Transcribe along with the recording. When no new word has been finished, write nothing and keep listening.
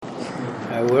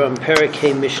We're on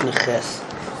Perek Mishnah Ches.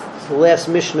 It's the last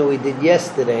Mishnah we did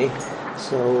yesterday.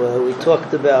 So we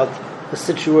talked about a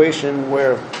situation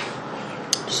where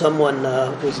someone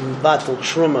was in Batal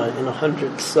Truma in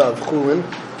 100 Sav Chulin,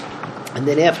 and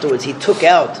then afterwards he took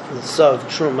out the Sav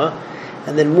Truma,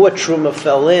 and then more Truma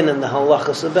fell in, and the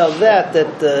halachas about that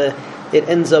it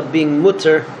ends up being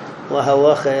mutter la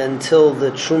halacha until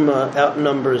the Truma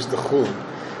outnumbers the Chulin.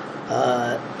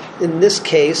 In this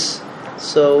case,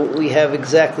 so we have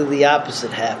exactly the opposite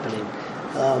happening.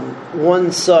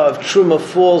 One saw of truma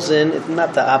falls in,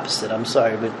 not the opposite, I'm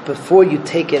sorry, but before you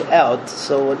take it out,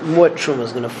 so more truma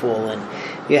is going to fall in.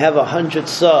 You have 100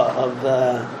 saw of,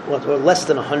 or less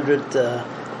than 100,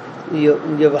 you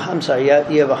have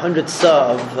 100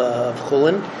 saw of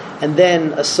chulin, and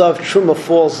then a saw of truma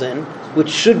falls in, which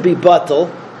should be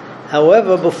batal.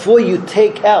 However, before you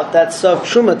take out that saw of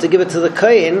truma to give it to the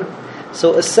kohen,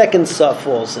 so a second saw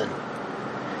falls in.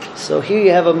 So here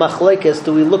you have a machlekes.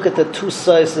 Do we look at the two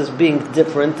saws as being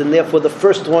different, and therefore the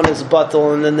first one is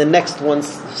batal, and then the next one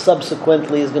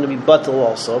subsequently is going to be batal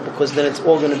also, because then it's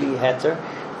all going to be heter,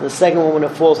 and the second one when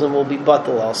it falls in will be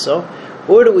batal also?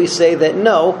 Or do we say that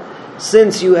no,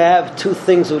 since you have two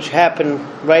things which happen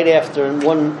right after and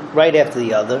one right after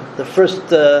the other, the first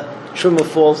truma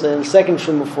falls in, second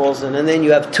truma falls in, and then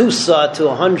you have two saw to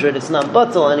 100, it's not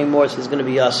batal anymore, so it's going to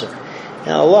be aser.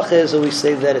 Now Allah is that we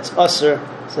say that it's aser.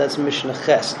 So that's Mishnah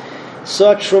Ches.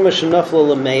 Saw truma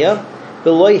shenafla lameya,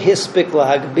 beloy hispik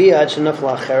lahagbiya ad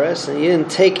shenafla acheres, and you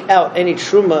didn't take out any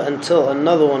truma until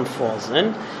another one falls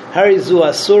in. Harizu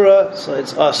asura, so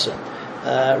it's asur.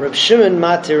 Reb Shimon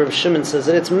Matir, Reb Shimon says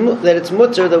that it's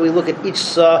mutter that we look at each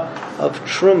saw of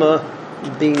truma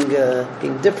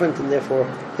being different, and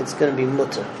therefore it's going to be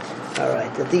mutter. All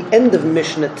right. At the end of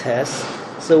Mishnah Tes,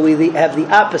 so we have the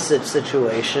opposite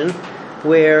situation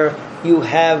where you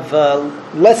have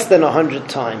less than 100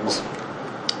 times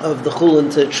of the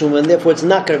chulin to truma, and therefore it's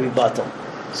not going to be batal.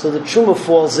 So the truma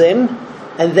falls in,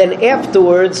 and then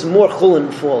afterwards more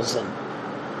chulin falls in,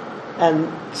 and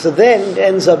so then it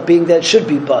ends up being that it should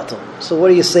be batal. So what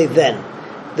do you say then?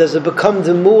 Does it become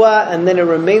demua, and then it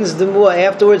remains demua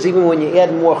afterwards, even when you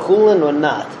add more chulin, or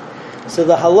not? So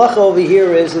the halacha over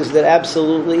here is that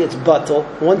absolutely it's batal.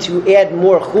 Once you add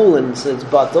more chulin, so it's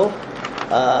batal.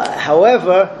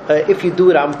 However, if you do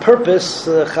it on purpose,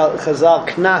 Chazal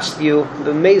knast you,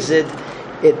 b'mezid,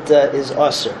 it is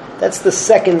aser. That's the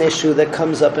second issue that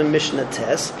comes up in Mishnah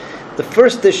Tes. The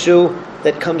first issue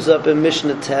that comes up in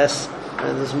Mishnah Tes,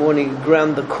 this morning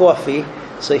ground the coffee,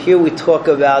 so here we talk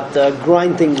about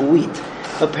grinding wheat.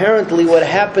 Apparently what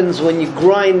happens when you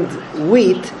grind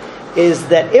wheat is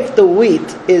that if the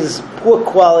wheat is poor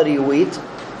quality wheat,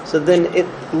 so then it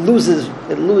loses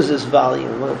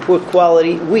volume. Well, poor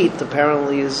quality wheat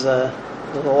apparently is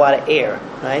with a lot of air,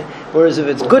 right? Whereas if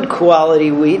it's good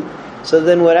quality wheat, so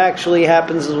then what actually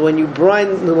happens is when you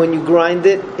grind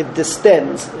it, it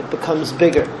distends, it becomes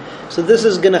bigger. So this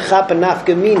is going to chapa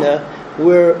nafkamina,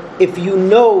 where if you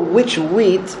know which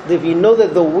wheat, if you know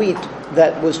that the wheat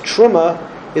that was truma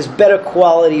is better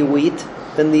quality wheat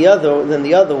than the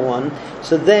other one,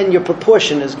 so then your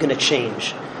proportion is going to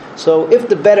change. So if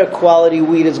the better quality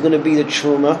wheat is going to be the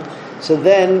truma, so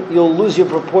then you'll lose your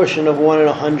proportion of 1 in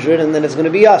 100, and then it's going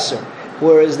to be aser.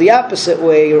 Whereas the opposite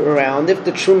way around, if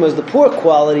the truma is the poor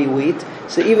quality wheat,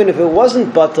 so even if it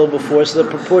wasn't batal before, so the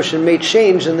proportion may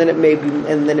change, and then it may be,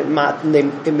 and then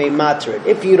it may matter it.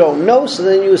 If you don't know, so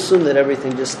then you assume that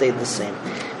everything just stayed the same.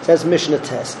 So that's Mishnah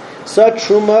Tes. Saw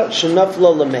truma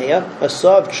shenafla lameya, a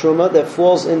saw of truma that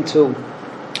falls into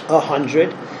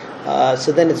 100.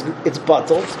 So then it's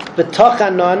batal.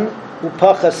 B'tachanan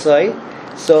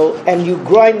upachasai. So and you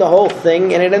grind the whole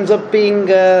thing, and it ends up being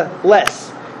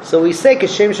less. So we say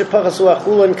kashem shepachasu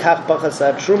achulin kach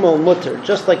pachasad truma mutter.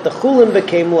 Just like the chulin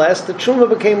became less, the truma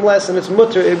became less, and it's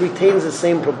mutter. It retains the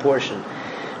same proportion.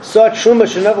 So truma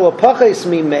shenavel apachas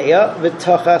mimeya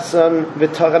v'tachasan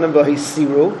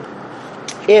v'hisiru.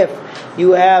 If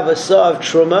you have a saw of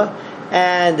truma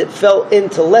and it fell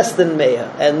into less than meya,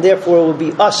 and therefore it will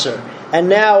be aser, and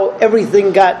now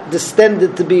everything got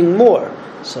distended to being more.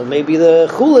 So maybe the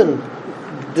chulin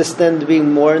distended to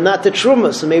being more, and not the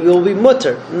truma. So maybe it will be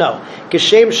mutter. No,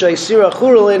 kishem shaisira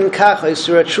chulin kach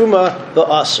shaisira truma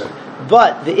ba'aser.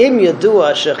 But the im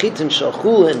yadua shachitin shal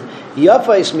chulin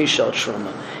yafais mishal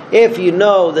truma. If you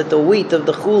know that the wheat of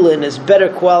the chulin is better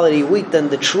quality wheat than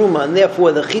the truma, and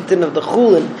therefore the chitin of the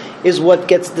chulin is what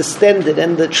gets distended,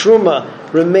 and the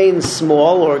truma remains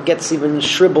small or gets even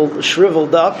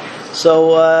shriveled up,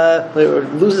 so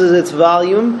it loses its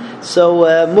volume,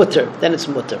 so mutter, then it's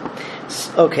mutter.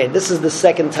 Okay, this is the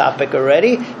second topic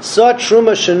already. Saw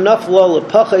truma shenafla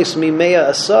lepachos mimea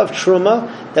asav truma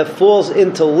that falls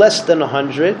into less than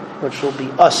 100, which will be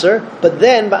usser. But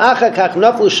then ba'achakach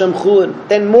naflu sham chulin,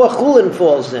 then more chulin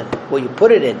falls in. Well, you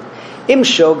put it in. Im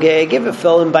shogeg, if it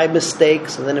fell in by mistake,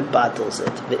 so then it battles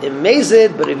it. Im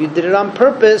mezid, but if you did it on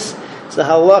purpose, so the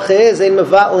halacha is ein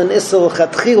mevatel and isser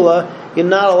l'chatchila. You're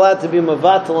not allowed to be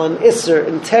mevatel and isser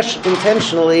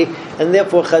intentionally, and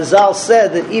therefore Chazal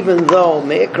said that even though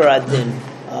me'ikar adin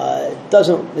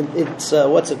it's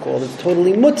what's it called? It's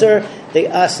totally mutter. They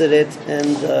asked it,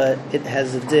 and it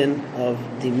has a din of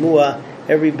dimua.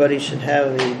 Everybody should have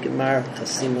a gemar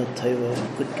chasima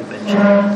tova good convention.